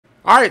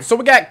All right, so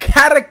we got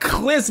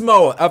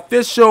Cataclismo,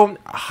 official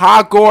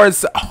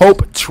Hogwarts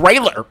Hope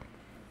trailer.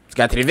 Let's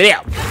get to the video.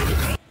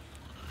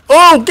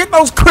 Oh, get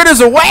those critters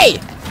away!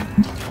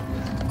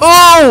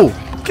 Oh,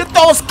 get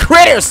those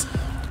critters!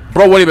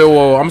 Bro, wait a minute,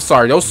 whoa, I'm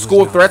sorry. Those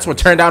school threats were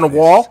turned down the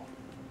wall?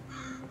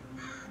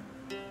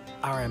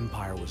 Our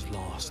empire was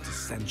lost to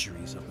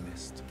centuries of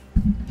mist.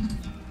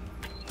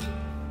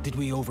 Did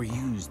we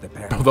overuse the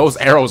power? Those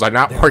arrows are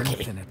not working.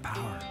 Infinite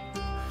power.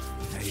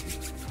 Maybe.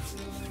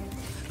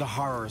 The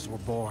horrors were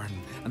born.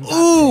 And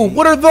ooh,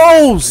 what are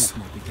those?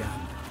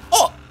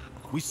 Oh!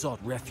 We sought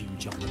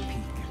refuge on the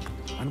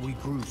peak, and we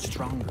grew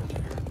stronger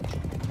there.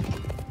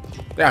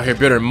 They're out here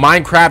building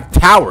Minecraft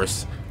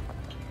towers.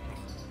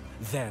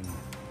 Then,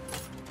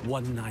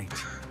 one night,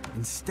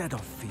 instead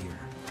of fear,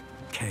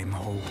 came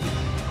hope.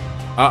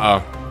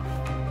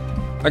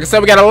 Like I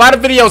said, we got a lot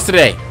of videos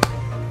today.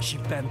 She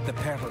bent the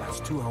petals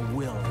to her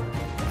will.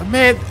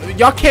 Man,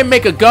 y'all can't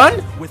make a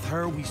gun? With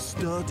her, we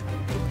stood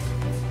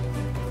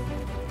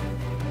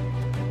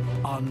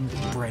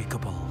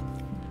unbreakable.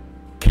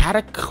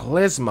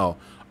 Cataclismo.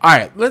 All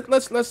right,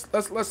 let's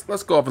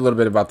go up a little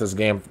bit about this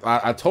game.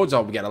 I told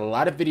y'all we got a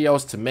lot of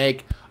videos to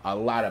make, a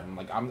lot of them.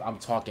 Like I'm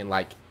talking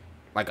like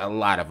a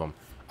lot of them.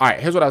 All right,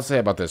 here's what I'll say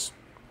about this.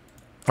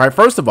 All right,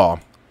 first of all,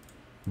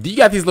 you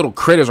got these little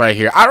critters right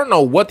here. I don't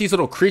know what these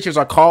little creatures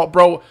are called,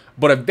 bro,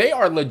 but if they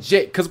are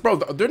legit, cause bro,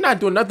 they're not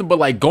doing nothing but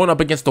like going up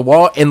against the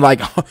wall and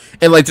like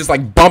just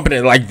like bumping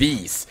it like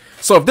these.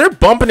 So if they're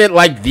bumping it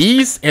like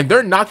these and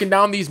they're knocking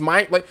down these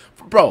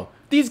bro,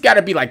 these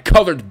gotta be like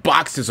colored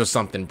boxes or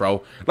something,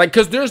 bro. Like,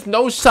 cause there's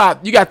no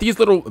shot. You got these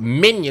little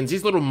minions,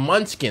 these little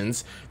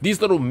munchkins, these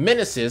little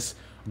menaces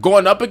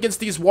going up against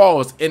these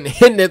walls and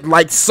hitting it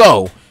like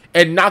so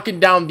and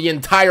knocking down the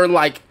entire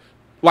like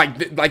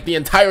the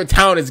entire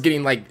town is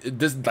getting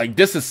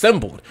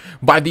disassembled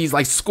by these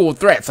like school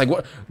threats, like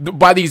what,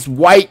 by these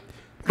white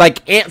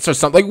like ants or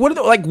something.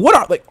 Like what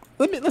are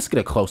let's get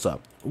a close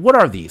up. What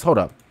are these? Hold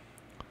up.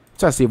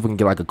 Try to see if we can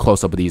get like a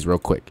close up of these real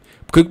quick.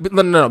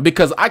 No,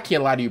 because I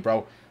can't lie to you,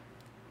 bro.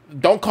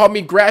 Don't call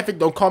me graphic.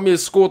 Don't call me a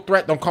school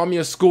threat. Don't call me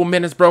a school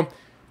menace, bro.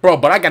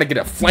 But I gotta get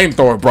a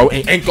flamethrower, bro,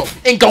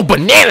 and go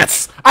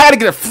bananas. I gotta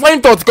get a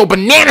flamethrower to go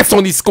bananas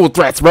on these school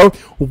threats, bro.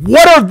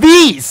 What are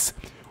these?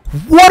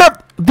 What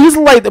are these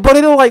like? Bro,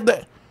 they look like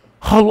the.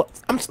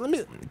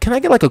 Can I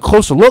get like a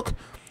closer look?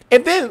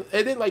 And then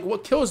like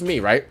what kills me,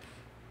 right?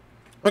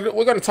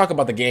 We're gonna talk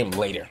about the game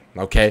later,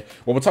 okay?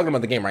 Well, we're talking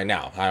about the game right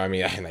now. I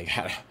mean,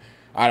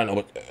 I don't know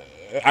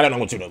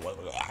what you know.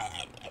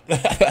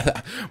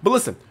 But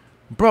listen,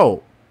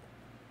 bro,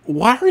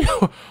 why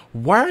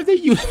are they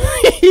using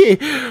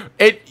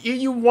and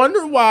you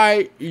wonder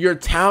why your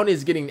town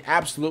is getting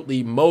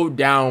absolutely mowed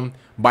down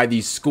by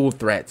these school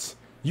threats.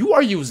 You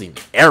are using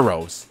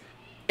arrows.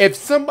 If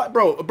somebody,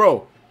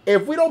 bro,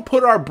 if we don't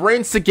put our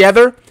brains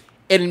together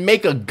and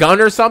make a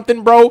gun or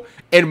something, bro,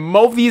 and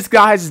mow these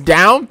guys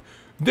down,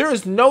 there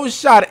is no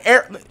shot.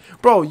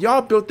 Bro,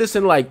 y'all built this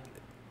in like,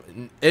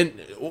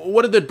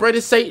 what did the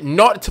British say?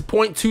 0 to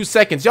 0.2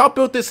 seconds. Y'all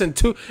built this in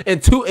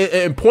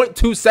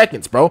 0.2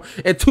 seconds, bro.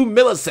 In 2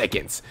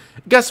 milliseconds.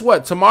 Guess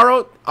what?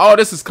 Tomorrow, all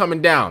this is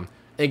coming down.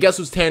 And guess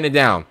who's tearing it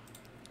down?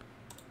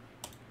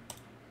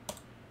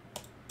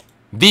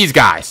 These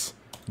guys.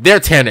 They're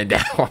tearing it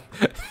down.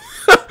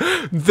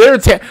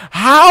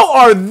 How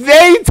are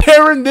they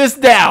tearing this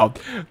down,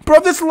 bro?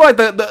 This is like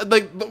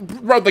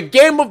the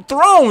Game of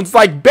Thrones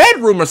like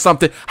bedroom or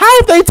something. How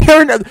are they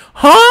tearing it?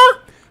 Huh?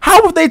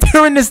 How are they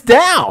tearing this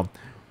down?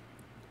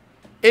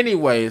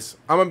 Anyways,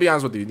 I'm gonna be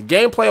honest with you.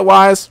 Gameplay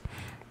wise,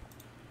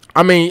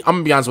 I mean, I'm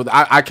gonna be honest with you.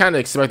 I kind of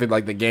expected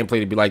like the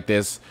gameplay to be like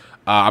this.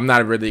 I'm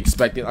not really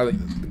expecting,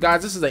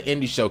 guys, this is an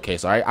indie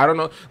showcase, all right? I don't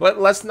know.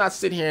 Let's not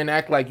sit here and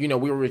act like, you know,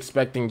 we were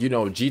expecting, you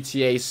know,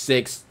 GTA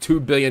 6,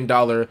 $2 billion,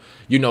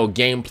 you know,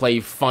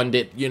 gameplay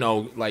funded, you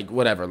know, like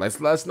whatever.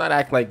 Let's not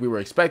act like we were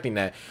expecting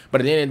that.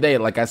 But at the end of the day,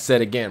 like I said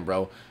again,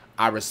 bro,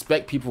 I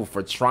respect people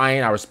for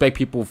trying. I respect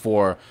people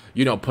for,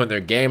 you know, putting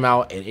their game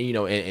out and you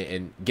know,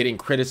 and getting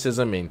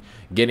criticism and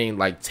getting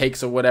like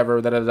takes or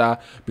whatever,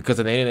 because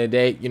at the end of the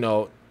day, you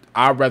know,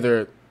 I'd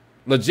rather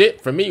legit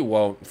for me,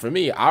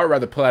 I would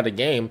rather put out a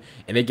game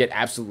and they get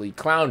absolutely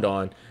clowned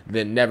on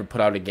than never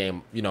put out a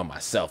game, you know,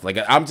 myself. Like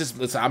I'm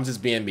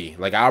just being me.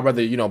 Like I'd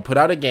rather, you know, put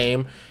out a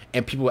game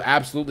and people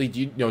absolutely,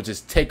 you know,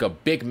 just take a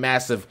big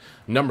massive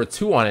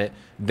 #2 on it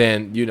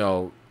than, you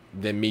know,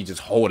 than me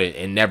just hold it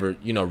and never,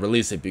 you know,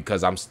 release it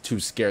because I'm too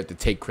scared to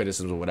take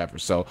criticism or whatever.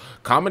 So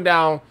comment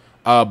down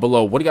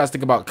below, what do you guys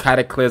think about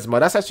Cataclismo?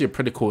 That's actually a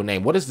pretty cool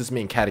name. What does this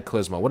mean,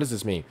 Cataclismo? What does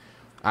this mean?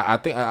 I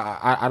think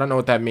I don't know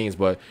what that means,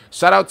 but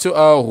shout out to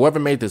whoever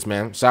made this,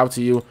 man. Shout out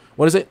to you.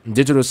 What is it?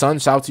 Digital Sun.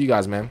 Shout out to you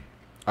guys, man.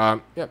 Yeah.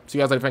 See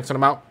you guys later. Thanks for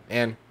coming out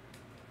and.